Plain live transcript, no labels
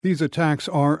These attacks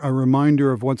are a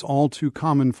reminder of what's all too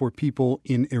common for people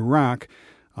in Iraq.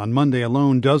 On Monday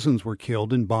alone, dozens were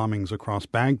killed in bombings across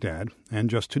Baghdad, and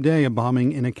just today, a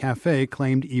bombing in a cafe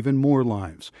claimed even more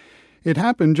lives. It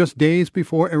happened just days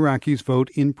before Iraqis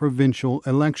vote in provincial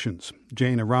elections.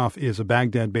 Jane Araf is a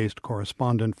Baghdad-based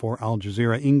correspondent for Al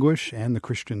Jazeera English and the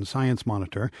Christian Science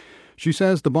Monitor. She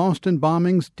says the Boston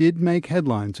bombings did make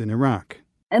headlines in Iraq.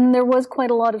 And there was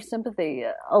quite a lot of sympathy,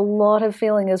 a lot of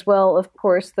feeling as well, of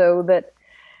course, though, that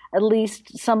at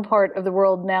least some part of the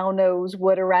world now knows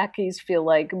what Iraqis feel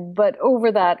like. But over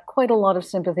that, quite a lot of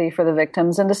sympathy for the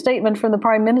victims and a statement from the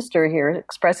Prime Minister here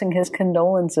expressing his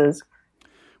condolences.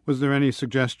 Was there any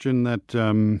suggestion that,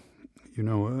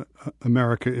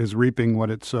 America is reaping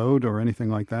what it sowed or anything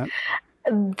like that?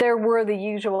 There were the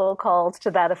usual calls to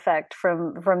that effect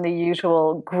from the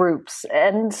usual groups,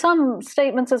 and some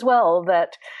statements as well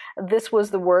that this was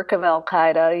the work of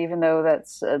al-Qaeda, even though that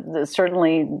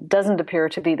certainly doesn't appear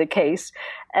to be the case,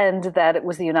 and that it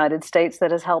was the United States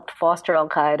that has helped foster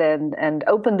al-Qaeda and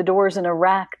open the doors in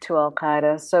Iraq to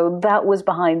al-Qaeda. So that was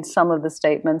behind some of the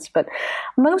statements, but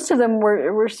most of them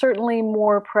were certainly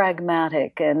more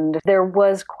pragmatic, and there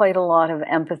was quite a lot of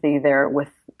empathy there with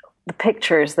the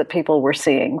pictures that people were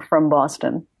seeing from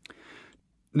Boston.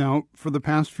 Now, for the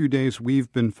past few days,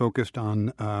 we've been focused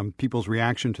on people's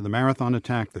reaction to the marathon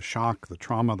attack, the shock, the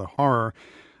trauma, the horror.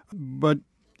 But,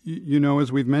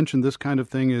 as we've mentioned, this kind of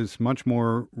thing is much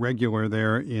more regular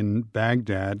there in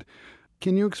Baghdad.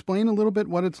 Can you explain a little bit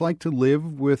what it's like to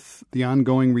live with the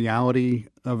ongoing reality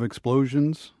of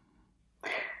explosions?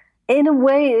 In a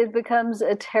way, it becomes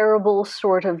a terrible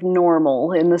sort of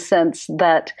normal in the sense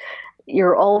that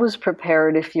you're always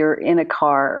prepared if you're in a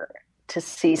car to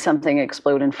see something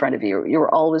explode in front of you. You're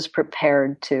always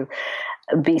prepared to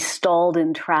be stalled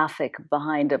in traffic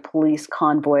behind a police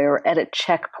convoy or at a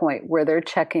checkpoint where they're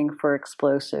checking for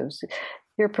explosives.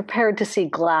 You're prepared to see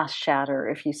glass shatter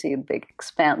if you see a big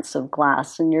expanse of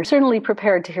glass. And you're certainly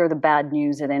prepared to hear the bad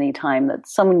news at any time that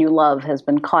someone you love has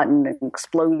been caught in an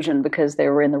explosion because they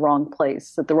were in the wrong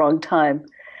place at the wrong time.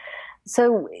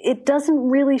 So it doesn't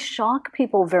really shock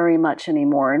people very much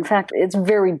anymore. In fact, it's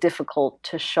very difficult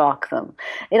to shock them.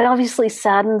 It obviously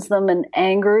saddens them and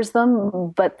angers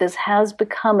them, but this has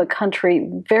become a country,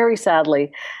 very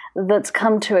sadly, that's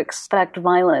come to expect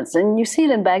violence. And you see it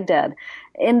in Baghdad.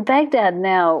 In Baghdad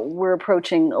now, we're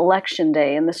approaching Election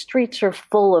Day, and the streets are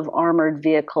full of armored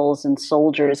vehicles and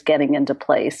soldiers getting into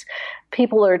place.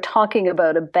 People are talking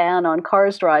about a ban on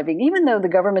cars driving, even though the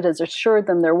government has assured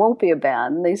them there won't be a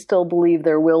ban. They still believe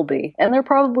there will be, and there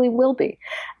probably will be.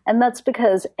 And that's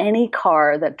because any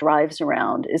car that drives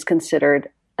around is considered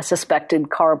a suspected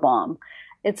car bomb.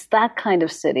 It's that kind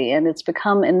of city, and it's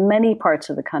become, in many parts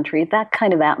of the country, that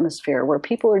kind of atmosphere where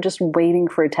people are just waiting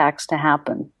for attacks to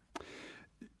happen.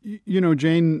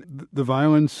 Jane, the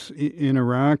violence in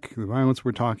Iraq, the violence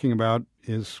we're talking about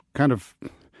is kind of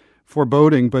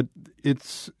foreboding, but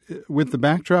it's with the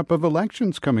backdrop of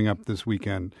elections coming up this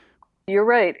weekend. You're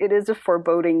right. It is a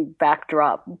foreboding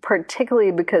backdrop,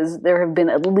 particularly because there have been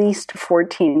at least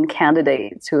 14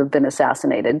 candidates who have been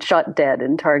assassinated, shot dead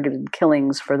in targeted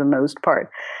killings for the most part.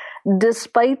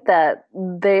 Despite that,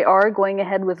 they are going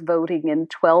ahead with voting in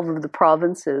 12 of the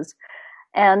provinces.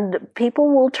 And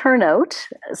people will turn out,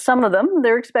 some of them,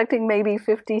 they're expecting maybe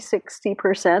 50,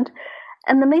 60%.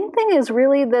 And the main thing is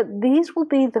really that these will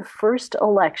be the first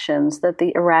elections that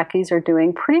the Iraqis are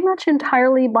doing pretty much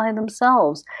entirely by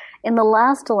themselves. In the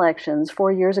last elections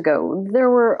 4 years ago, there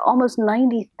were almost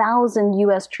 90,000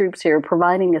 U.S. troops here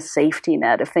providing a safety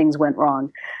net if things went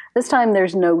wrong. This time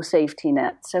there's no safety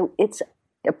net. So it's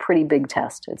a pretty big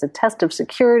test. It's a test of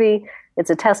security. It's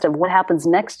a test of what happens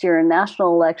next year in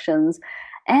national elections.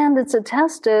 And it's a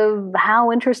test of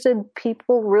how interested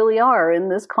people really are in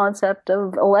this concept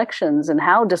of elections and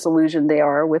how disillusioned they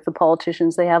are with the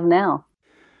politicians they have now.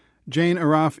 Jane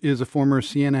Araf is a former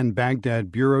CNN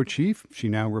Baghdad bureau chief. She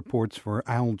now reports for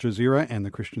Al Jazeera and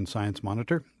the Christian Science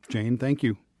Monitor. Jane, thank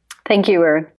you. Thank you, Aaron.